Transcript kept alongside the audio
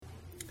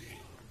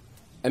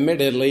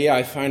Admittedly,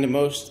 I find that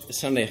most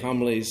Sunday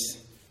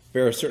homilies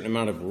bear a certain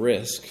amount of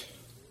risk.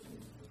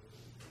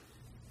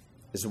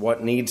 Is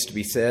what needs to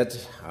be said?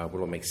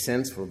 Will it make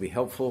sense? Will it be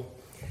helpful?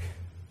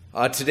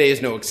 Today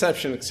is no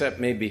exception, except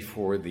maybe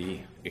for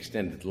the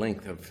extended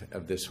length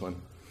of this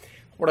one.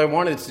 What I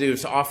wanted to do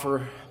is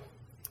offer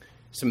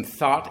some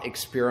thought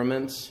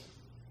experiments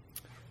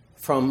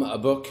from a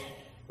book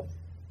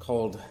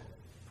called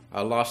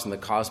Lost in the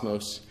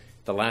Cosmos,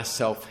 the last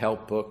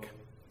self-help book.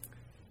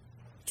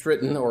 It's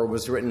written or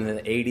was written in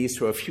the 80s,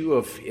 so a few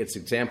of its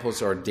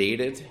examples are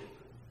dated,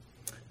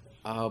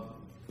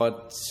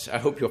 but I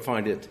hope you'll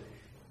find it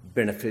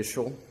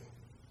beneficial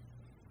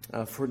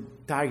for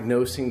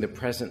diagnosing the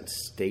present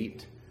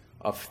state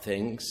of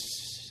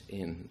things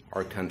in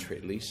our country,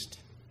 at least.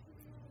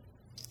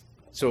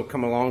 So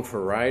come along for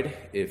a ride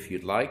if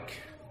you'd like,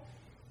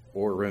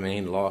 or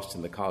remain lost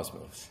in the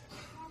cosmos.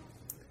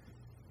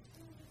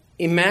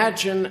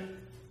 Imagine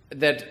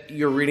that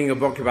you're reading a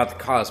book about the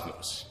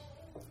cosmos.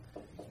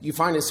 You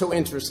find it so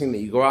interesting that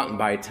you go out and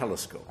buy a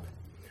telescope.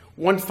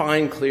 One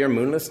fine, clear,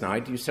 moonless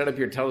night, you set up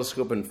your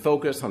telescope and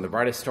focus on the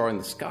brightest star in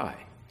the sky.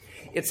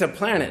 It's a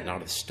planet,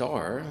 not a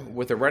star,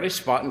 with a reddish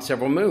spot and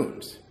several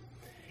moons.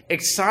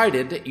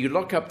 Excited, you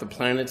look up the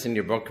planets in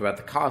your book about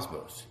the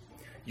cosmos.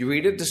 You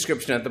read a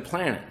description of the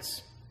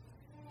planets.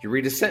 You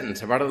read a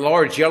sentence about a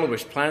large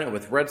yellowish planet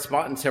with red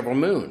spot and several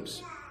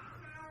moons.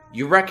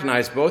 You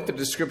recognize both the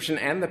description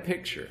and the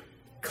picture.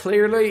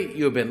 Clearly,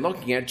 you have been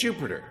looking at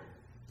Jupiter.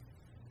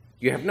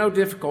 You have no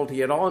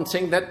difficulty at all in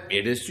saying that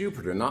it is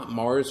Jupiter, not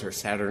Mars or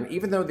Saturn,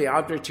 even though the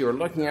object you are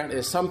looking at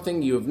is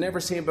something you have never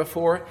seen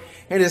before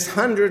and is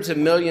hundreds of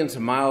millions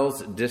of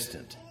miles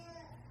distant.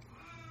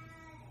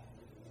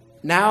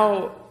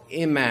 Now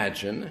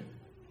imagine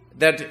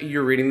that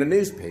you're reading the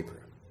newspaper.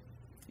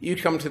 You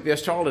come to the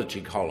astrology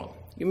column.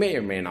 You may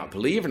or may not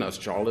believe in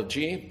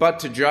astrology, but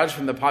to judge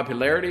from the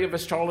popularity of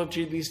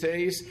astrology these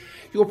days,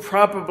 you'll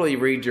probably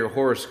read your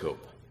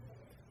horoscope.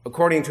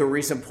 According to a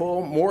recent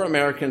poll, more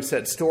Americans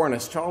set store in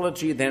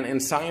astrology than in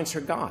science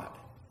or God.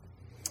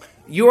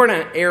 You're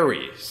an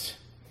Aries.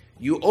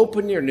 You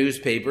open your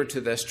newspaper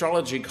to the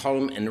astrology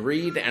column and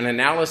read an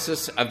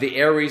analysis of the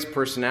Aries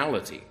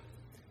personality.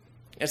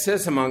 It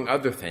says, among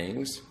other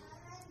things,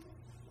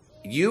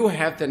 you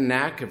have the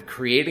knack of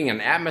creating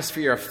an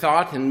atmosphere of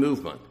thought and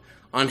movement,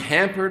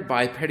 unhampered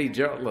by petty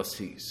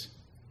jealousies.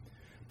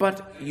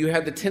 But you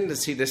have the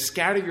tendency to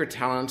scatter your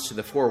talents to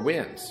the four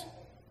winds.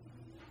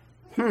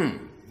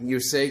 You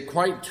say,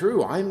 quite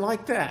true, I'm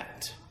like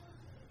that.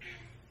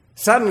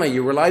 Suddenly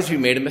you realize you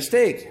made a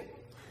mistake.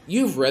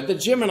 You've read the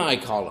Gemini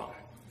column.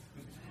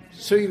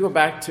 So you go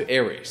back to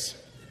Aries.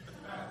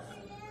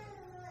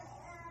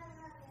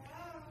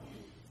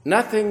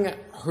 Nothing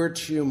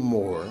hurts you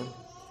more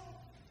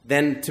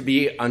than to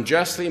be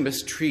unjustly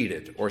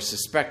mistreated or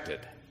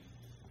suspected.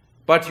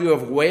 But you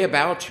have a way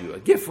about you, a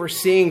gift for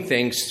seeing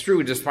things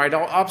through despite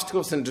all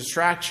obstacles and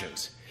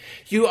distractions.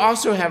 You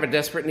also have a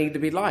desperate need to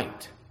be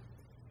liked.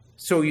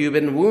 So you've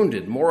been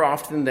wounded more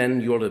often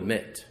than you'll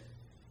admit.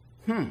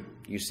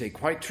 You say,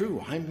 quite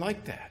true, I'm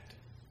like that.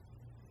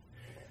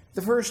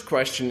 The first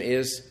question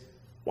is,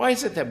 why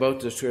is it that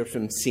both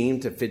descriptions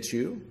seem to fit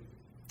you?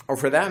 Or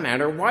for that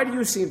matter, why do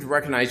you seem to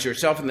recognize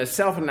yourself in the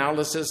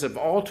self-analysis of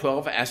all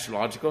 12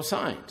 astrological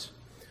signs?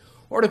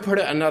 Or to put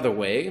it another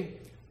way,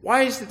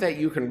 why is it that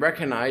you can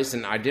recognize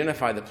and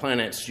identify the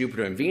planets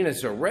Jupiter and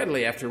Venus so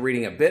readily after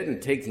reading a bit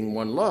and taking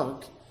one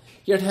look,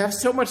 yet have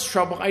so much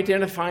trouble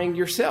identifying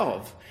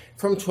yourself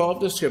from 12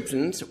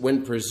 descriptions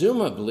when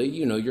presumably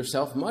you know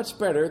yourself much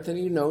better than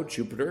you know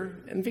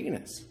Jupiter and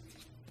Venus?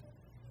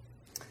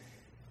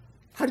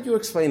 How do you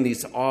explain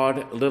these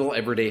odd little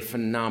everyday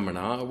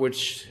phenomena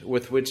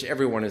with which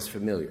everyone is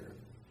familiar?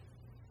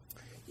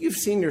 You've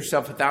seen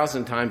yourself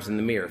 1,000 times in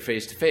the mirror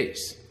face to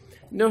face.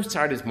 No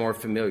sight is more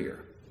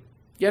familiar.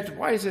 Yet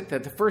why is it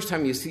that the first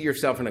time you see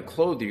yourself in a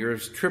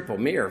clothier's triple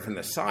mirror from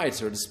the side,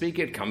 so to speak,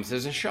 it comes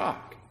as a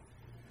shock?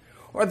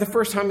 Or the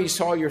first time you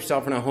saw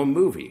yourself in a home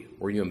movie,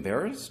 were you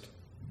embarrassed?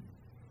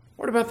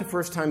 What about the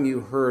first time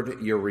you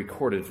heard your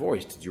recorded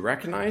voice? Did you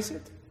recognize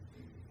it?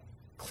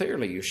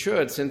 Clearly you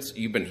should, since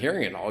you've been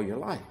hearing it all your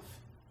life.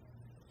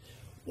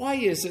 Why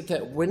is it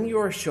that when you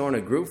are shown a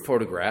group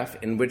photograph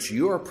in which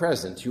you are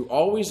present, you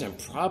always and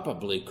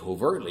probably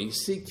covertly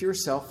seek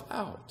yourself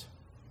out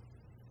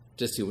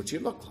to see what you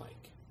look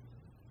like?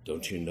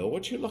 Don't you know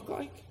what you look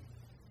like?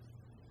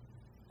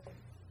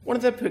 One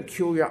of the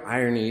peculiar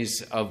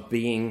ironies of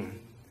being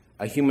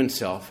a human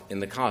self in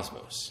the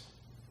cosmos.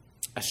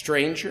 A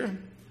stranger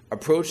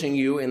approaching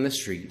you in the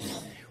street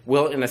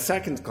will, in a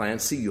second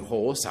glance, see you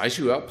whole, size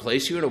you up,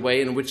 place you in a way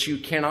in which you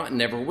cannot and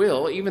never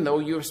will, even though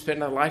you have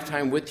spent a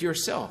lifetime with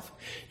yourself.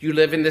 You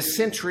live in the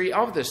century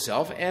of the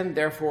self and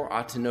therefore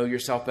ought to know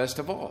yourself best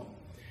of all.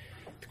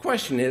 The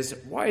question is,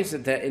 why is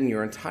it that in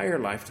your entire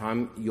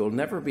lifetime you'll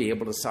never be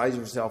able to size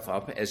yourself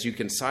up as you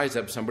can size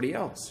up somebody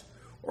else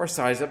or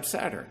size up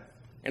Saturn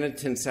in a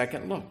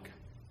 10-second look?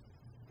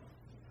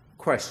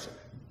 Question: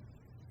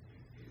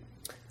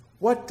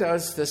 what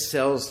does the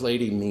sales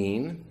lady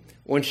mean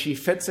when she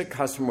fits a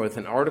customer with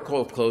an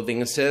article of clothing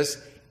and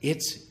says,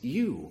 "It's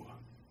you."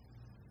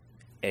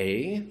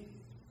 A,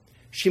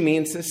 she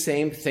means the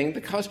same thing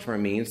the customer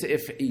means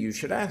if you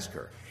should ask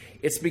her.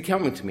 "It's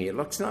becoming to me. It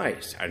looks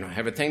nice. I don't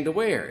have a thing to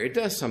wear. It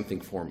does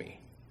something for me."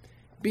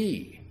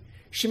 B,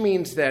 she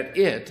means that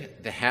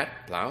it, the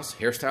hat, blouse,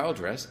 hairstyle,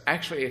 dress,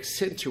 actually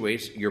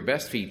accentuates your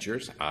best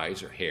features,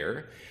 eyes or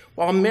hair,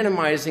 while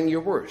minimizing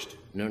your worst,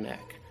 no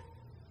neck.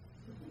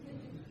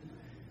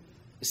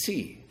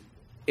 C,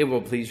 it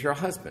will please your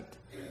husband.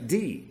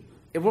 D,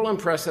 it will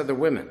impress other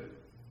women.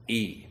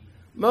 E,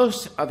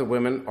 most other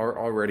women are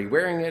already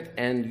wearing it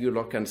and you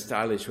look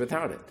unstylish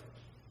without it.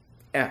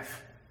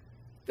 F,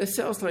 the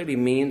sales lady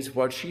means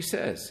what she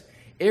says.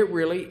 It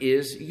really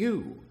is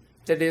you.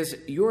 That is,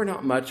 you're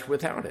not much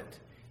without it.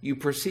 You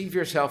perceive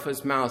yourself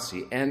as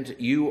mousy, and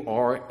you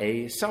are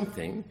a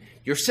something,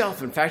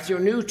 yourself, in fact, your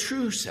new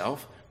true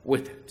self,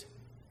 with it.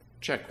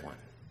 Check one.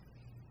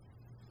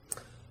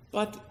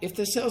 But if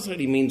the sales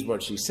lady means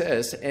what she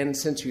says, and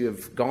since you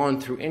have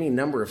gone through any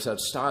number of such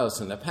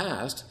styles in the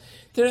past,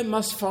 then it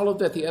must follow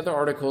that the other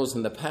articles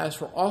in the past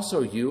were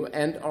also you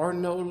and are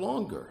no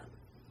longer.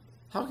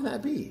 How can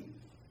that be?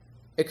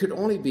 It could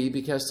only be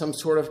because some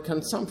sort of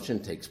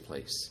consumption takes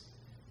place.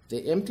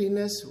 The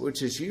emptiness,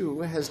 which is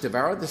you, has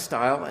devoured the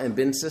style and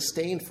been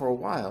sustained for a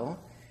while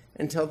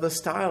until the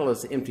style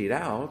is emptied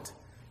out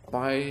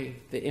by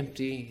the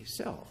empty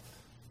self.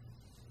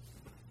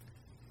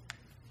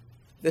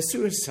 The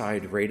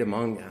suicide rate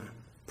among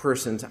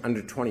persons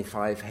under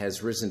 25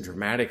 has risen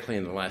dramatically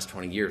in the last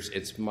 20 years.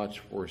 It's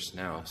much worse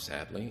now,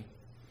 sadly.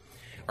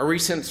 A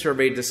recent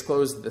survey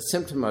disclosed that the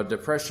symptom of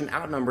depression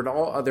outnumbered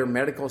all other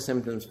medical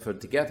symptoms put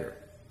together.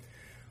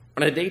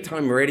 On a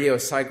daytime radio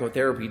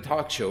psychotherapy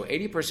talk show,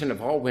 80%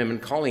 of all women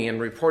calling in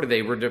reported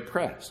they were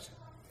depressed.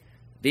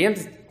 The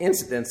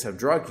incidence of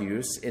drug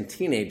use in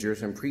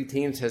teenagers and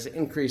preteens has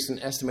increased an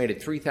estimated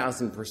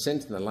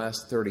 3,000% in the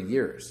last 30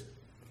 years.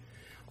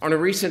 On a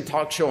recent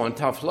talk show on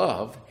Tough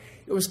Love,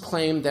 it was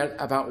claimed that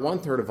about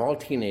one-third of all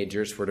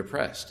teenagers were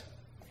depressed.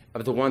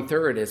 Of the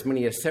one-third, as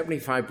many as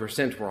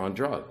 75% were on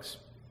drugs.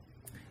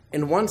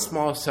 In one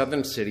small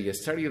southern city, a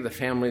study of the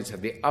families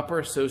of the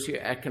upper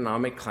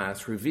socioeconomic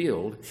class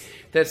revealed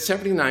that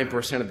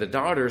 79% of the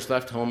daughters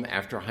left home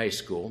after high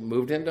school,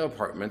 moved into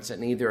apartments,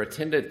 and either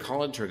attended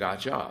college or got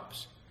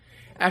jobs.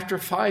 After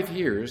 5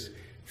 years,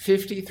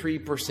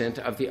 53%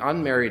 of the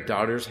unmarried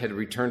daughters had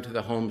returned to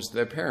the homes of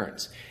their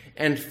parents,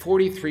 and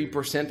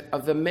 43%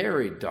 of the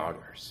married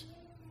daughters.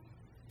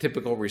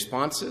 Typical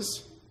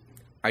responses: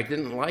 "I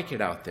didn't like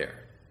it out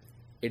there.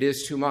 It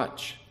is too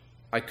much.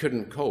 I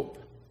couldn't cope.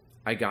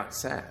 I got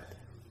sad."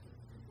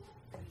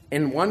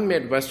 In one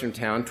Midwestern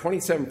town,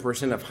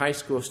 27% of high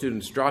school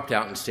students dropped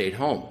out and stayed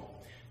home.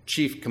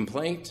 Chief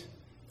complaint: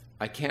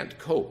 "I can't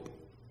cope."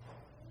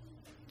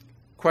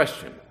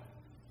 Question: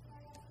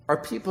 are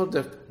people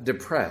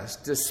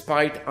depressed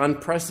despite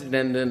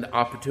unprecedented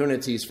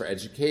opportunities for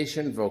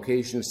education,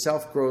 vocation,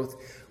 self-growth,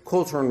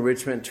 cultural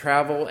enrichment,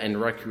 travel, and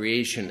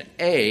recreation?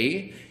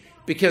 A,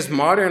 because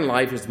modern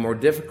life is more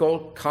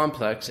difficult,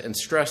 complex, and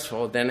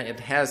stressful than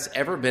it has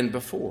ever been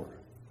before.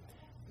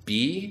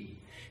 B,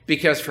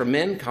 because for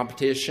men,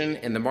 competition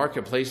in the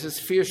marketplace is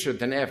fiercer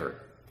than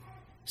ever.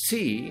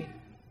 C,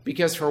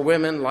 because for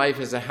women, life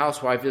as a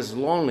housewife is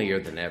lonelier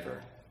than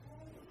ever.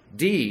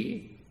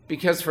 D,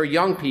 because for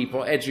young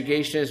people,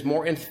 education is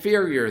more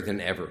inferior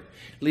than ever,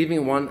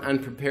 leaving one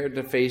unprepared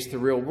to face the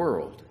real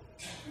world.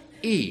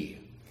 E,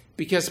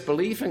 because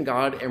belief in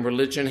God and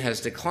religion has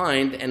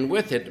declined, and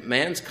with it,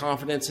 man's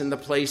confidence in the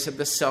place of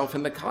the self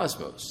in the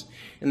cosmos,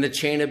 in the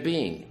chain of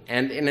being,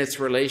 and in its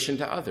relation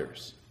to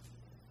others.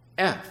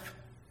 F,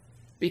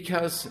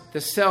 because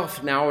the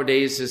self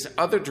nowadays is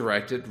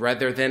other-directed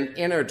rather than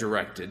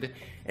inner-directed,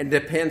 and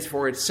depends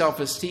for its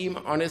self-esteem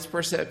on its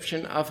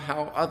perception of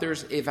how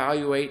others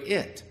evaluate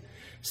it,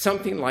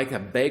 something like a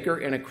beggar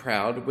in a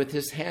crowd with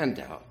his hand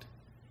out.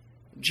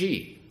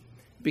 G,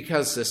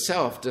 because the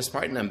self,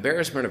 despite an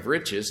embarrassment of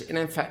riches,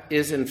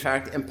 is in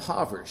fact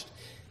impoverished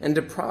and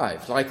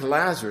deprived, like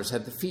Lazarus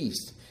at the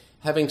feast,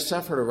 having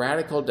suffered a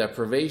radical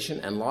deprivation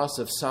and loss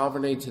of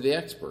sovereignty to the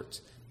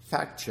experts,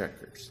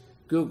 fact-checkers,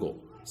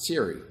 Google,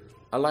 Siri,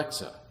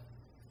 Alexa,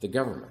 the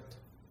government.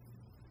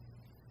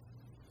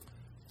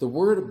 The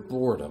word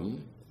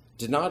boredom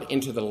did not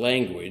enter the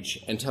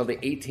language until the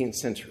 18th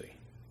century.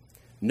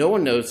 No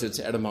one knows its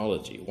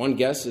etymology. One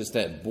guess is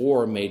that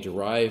bore may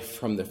derive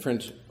from the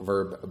French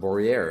verb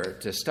bourrer,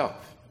 to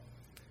stuff.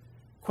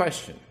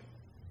 Question: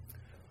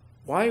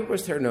 why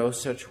was there no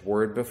such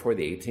word before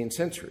the 18th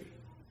century?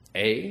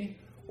 A,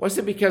 was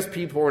it because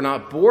people were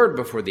not bored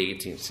before the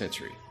 18th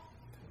century?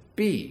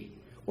 B,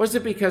 was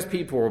it because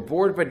people were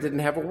bored but didn't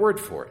have a word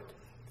for it?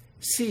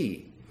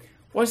 C,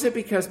 was it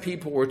because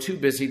people were too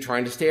busy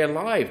trying to stay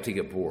alive to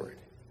get bored?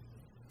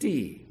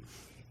 D,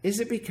 is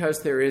it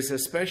because there is a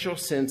special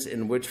sense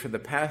in which for the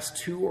past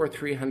 200 or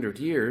 300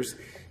 years,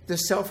 the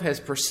self has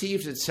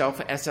perceived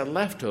itself as a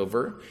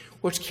leftover,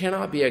 which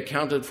cannot be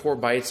accounted for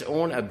by its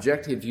own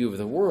objective view of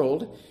the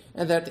world,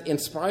 and that in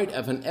spite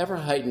of an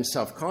ever-heightened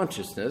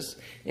self-consciousness,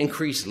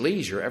 increased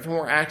leisure, ever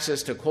more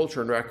access to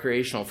culture and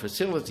recreational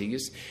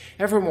facilities,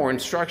 ever more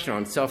instruction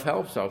on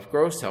self-help,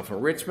 self-growth,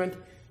 self-enrichment,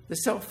 the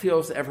self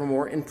feels ever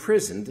more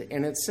imprisoned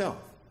in itself.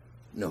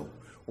 No,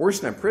 worse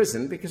than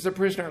imprisoned, because the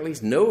prisoner at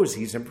least knows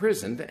he's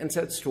imprisoned and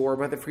sets store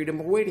by the freedom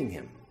awaiting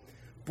him.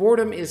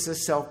 Boredom is the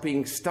self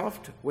being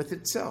stuffed with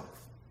itself.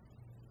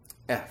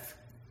 F.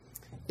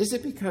 Is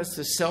it because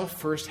the self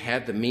first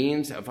had the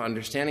means of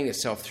understanding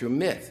itself through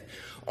myth,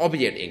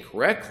 albeit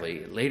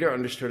incorrectly, later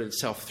understood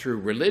itself through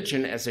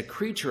religion as a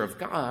creature of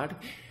God,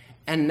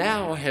 and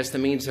now has the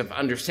means of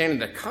understanding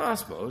the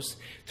cosmos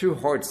through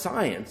hard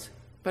science,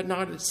 but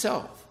not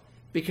itself,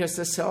 because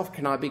the self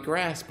cannot be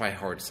grasped by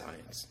hard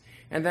science,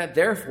 and that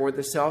therefore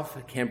the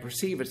self can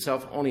perceive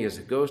itself only as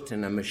a ghost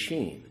in a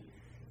machine?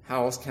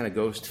 How else can a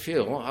ghost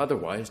feel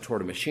otherwise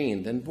toward a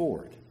machine than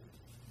bored?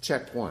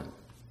 Check 1.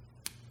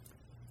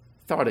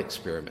 Thought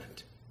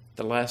experiment,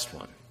 the last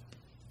one.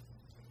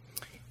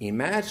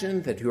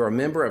 Imagine that you are a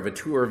member of a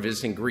tour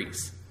visiting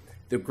Greece.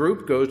 The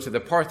group goes to the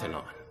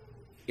Parthenon.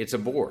 It's a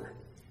bore.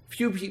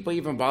 Few people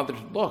even bother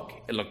to look.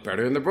 It looked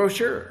better in the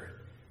brochure.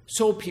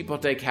 So people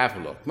take half a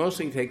look,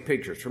 mostly take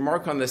pictures,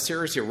 remark on the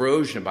serious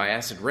erosion by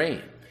acid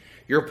rain.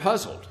 You're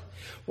puzzled.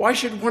 Why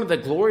should one of the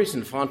glories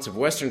and fonts of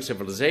Western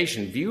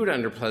civilization, viewed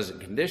under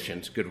pleasant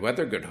conditions, good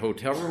weather, good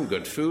hotel room,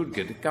 good food,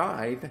 good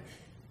guide,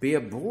 be a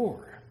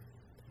bore?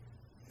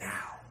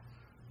 Now,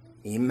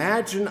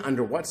 imagine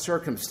under what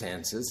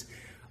circumstances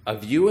a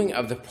viewing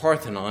of the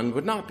Parthenon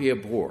would not be a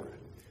bore.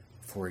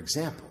 For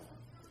example,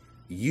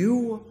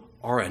 you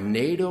are a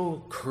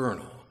NATO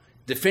colonel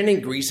defending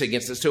Greece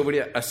against the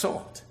Soviet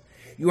assault.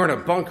 You are in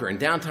a bunker in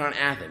downtown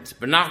Athens,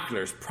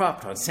 binoculars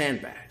propped on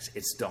sandbags.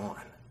 It's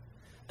dawn.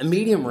 A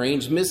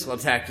medium-range missile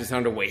attack is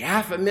underway.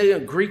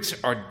 500,000 Greeks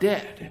are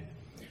dead.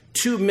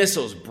 2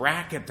 missiles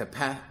bracket the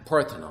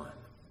Parthenon.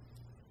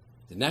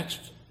 The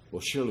next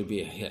will surely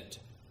be a hit.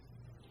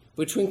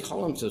 Between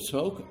columns of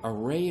smoke, a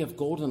ray of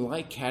golden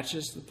light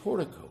catches the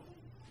portico.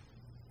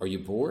 Are you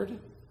bored?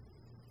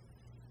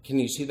 Can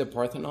you see the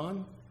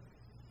Parthenon?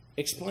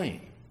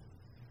 Explain.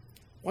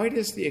 Why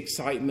does the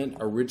excitement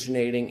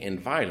originating in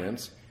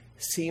violence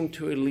seem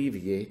to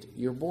alleviate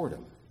your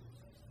boredom?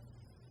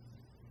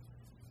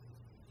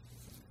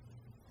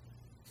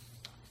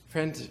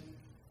 Friends,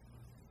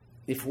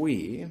 if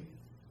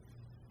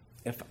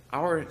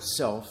our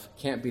self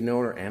can't be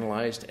known or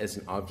analyzed as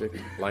an object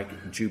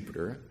like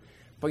Jupiter,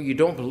 but you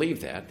don't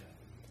believe that,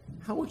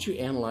 how would you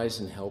analyze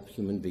and help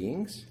human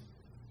beings?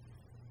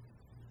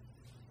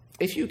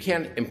 If you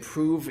can't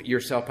improve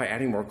yourself by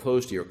adding more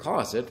clothes to your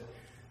closet,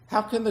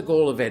 how can the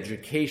goal of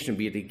education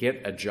be to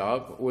get a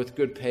job with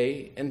good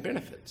pay and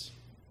benefits?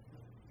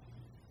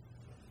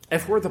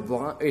 If we're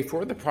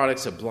the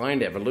products of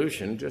blind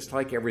evolution, just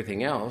like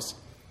everything else,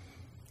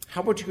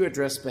 how would you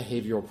address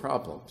behavioral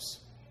problems?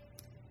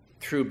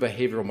 Through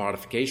behavioral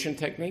modification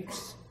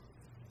techniques,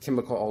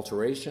 chemical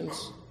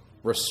alterations,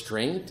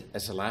 restraint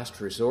as a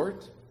last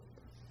resort?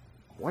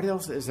 What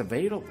else is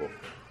available?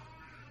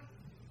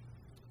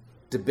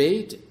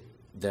 Debate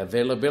the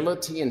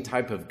availability and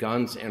type of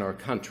guns in our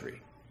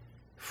country.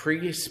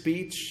 Free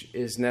speech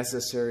is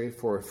necessary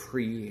for a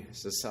free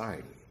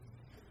society.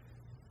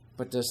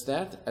 But does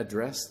that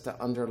address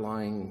the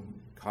underlying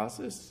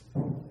causes?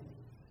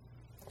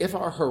 If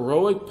our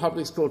heroic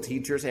public school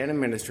teachers and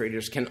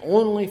administrators can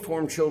only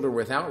form children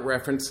without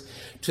reference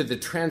to the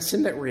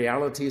transcendent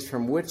realities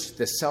from which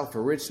the self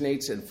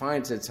originates and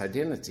finds its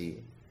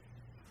identity,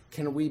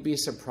 can we be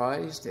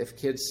surprised if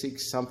kids seek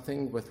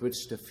something with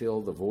which to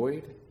fill the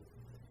void?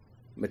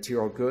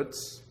 Material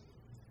goods,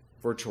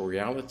 virtual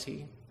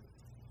reality,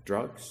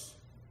 drugs,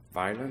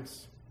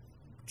 violence,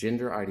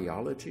 gender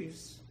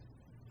ideologies?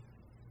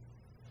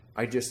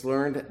 I just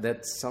learned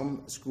that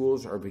some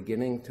schools are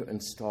beginning to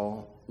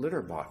install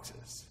litter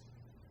boxes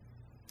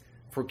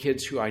for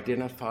kids who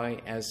identify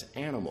as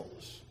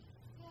animals.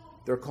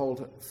 They're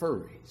called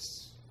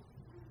furries.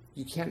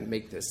 You can't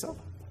make this up.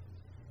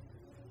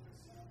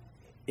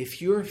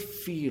 If you're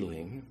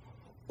feeling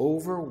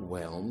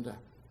overwhelmed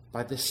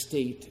by the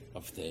state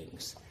of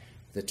things,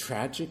 the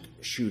tragic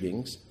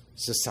shootings,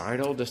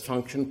 societal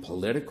dysfunction,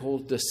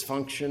 political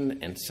dysfunction,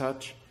 and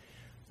such,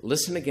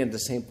 listen again to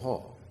St.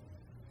 Paul.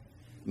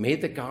 May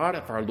the God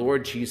of our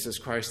Lord Jesus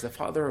Christ, the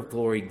Father of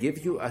glory,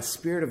 give you a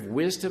spirit of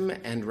wisdom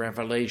and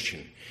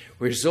revelation,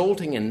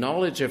 resulting in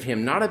knowledge of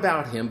him, not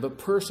about him, but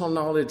personal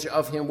knowledge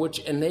of him, which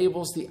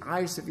enables the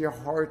eyes of your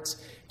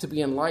hearts to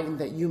be enlightened,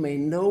 that you may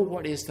know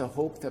what is the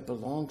hope that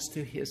belongs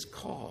to his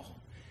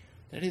call.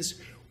 That is,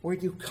 where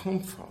you come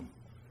from,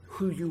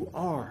 who you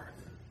are,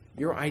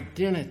 your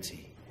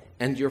identity,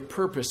 and your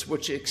purpose,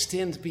 which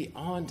extends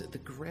beyond the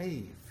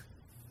grave.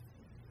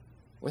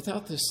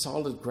 Without this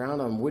solid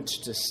ground on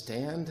which to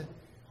stand,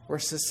 we're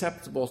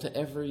susceptible to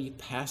every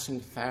passing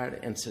fad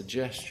and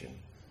suggestion,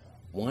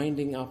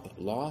 winding up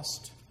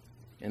lost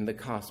in the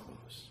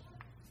cosmos.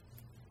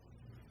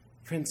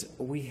 Friends,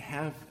 we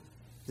have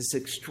this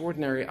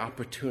extraordinary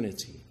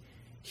opportunity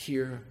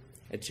here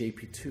at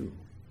JP2.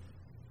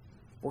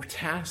 We're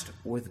tasked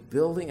with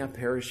building a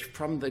parish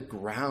from the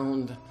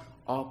ground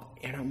up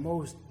in a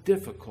most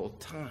difficult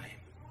time.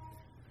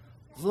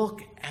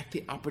 Look at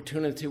the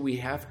opportunity we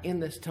have in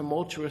this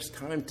tumultuous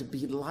time to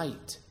be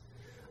light,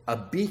 a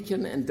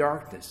beacon in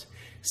darkness,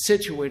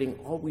 situating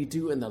all we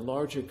do in the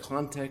larger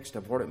context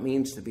of what it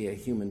means to be a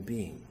human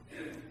being.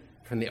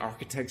 From the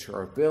architecture of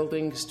our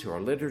buildings to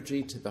our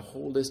liturgy to the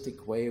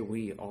holistic way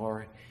we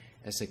are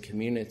as a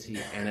community,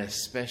 and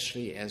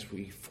especially as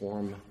we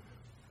form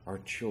our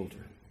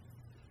children.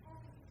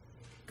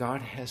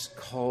 God has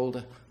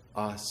called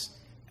us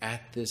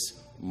at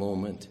this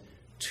moment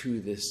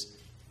to this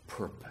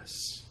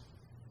purpose.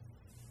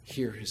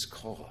 Hear his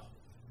call.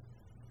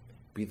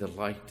 Be the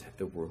light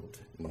the world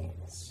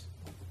needs.